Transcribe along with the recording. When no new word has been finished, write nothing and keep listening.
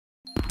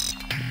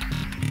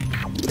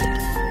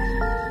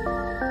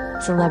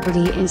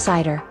Celebrity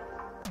Insider.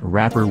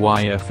 Rapper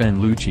YFN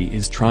Lucci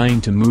is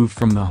trying to move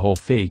from the whole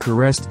fake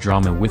arrest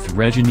drama with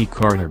Reginae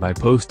Carter by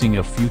posting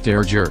a few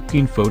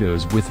tear-jerking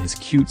photos with his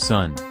cute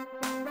son.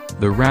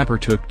 The rapper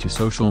took to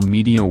social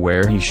media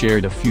where he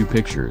shared a few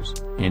pictures,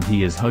 and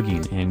he is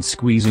hugging and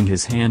squeezing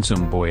his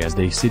handsome boy as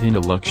they sit in a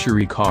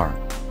luxury car.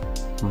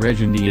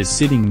 Reginae is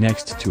sitting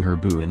next to her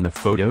boo in the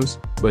photos,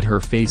 but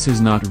her face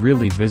is not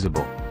really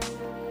visible.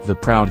 The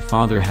proud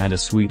father had a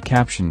sweet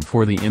caption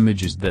for the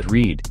images that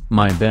read,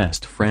 "My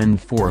best friend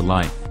for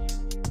life."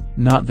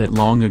 Not that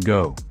long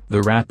ago,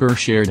 the rapper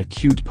shared a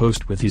cute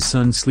post with his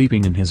son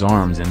sleeping in his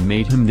arms and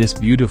made him this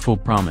beautiful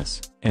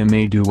promise,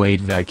 "Ma do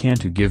wait vacan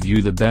to give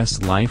you the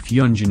best life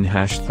yunjin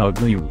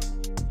 #liu."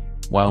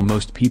 While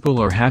most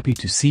people are happy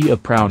to see a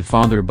proud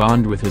father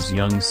bond with his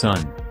young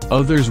son,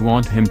 others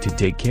want him to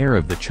take care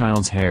of the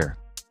child's hair.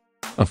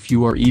 A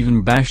few are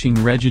even bashing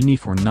Reginae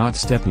for not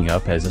stepping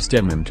up as a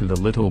stepmom to the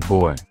little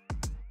boy.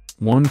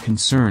 One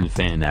concerned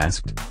fan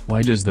asked,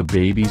 "Why does the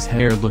baby's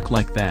hair look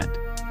like that?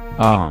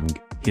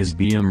 His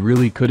BM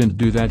really couldn't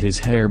do that his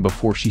hair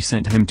before she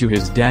sent him to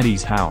his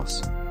daddy's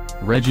house.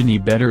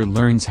 Reginae better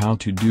learns how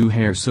to do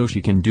hair so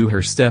she can do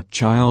her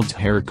stepchild's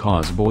hair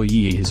cause boy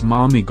his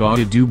mommy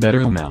gotta do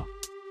better now."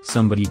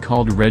 Somebody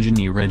called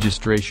Reginae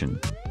registration.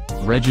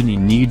 Reginae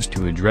needs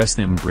to address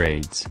them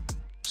braids.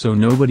 So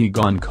nobody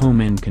gone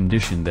comb and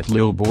condition that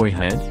lil boy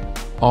head?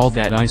 All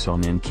that ice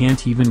on and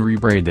can't even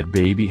rebraid that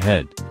baby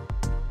head.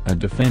 A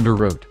defender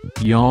wrote,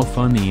 "Y'all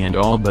funny and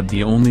all, but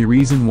the only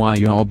reason why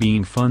y'all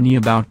being funny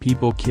about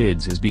people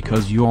kids is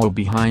because y'all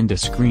behind a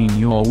screen.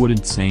 Y'all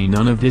wouldn't say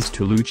none of this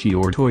to Lucci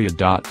or Toya.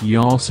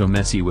 Y'all so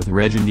messy," with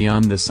Reginae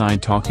on the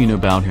side talking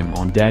about him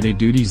on daddy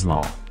duties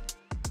law.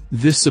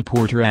 This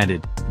supporter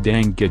added,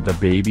 "Dang, get the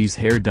baby's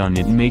hair done.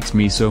 It makes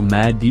me so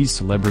mad these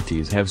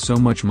celebrities have so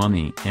much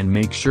money and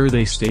make sure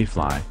they stay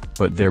fly,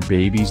 but their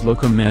babies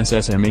look a mess.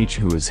 SMH,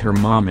 who is her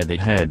mom at the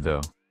head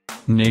though?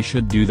 Nay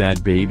should do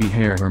that baby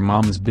hair. Her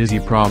mom's busy,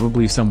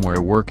 probably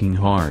somewhere working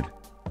hard.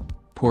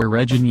 Poor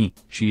Reginae,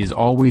 she is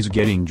always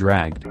getting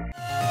dragged."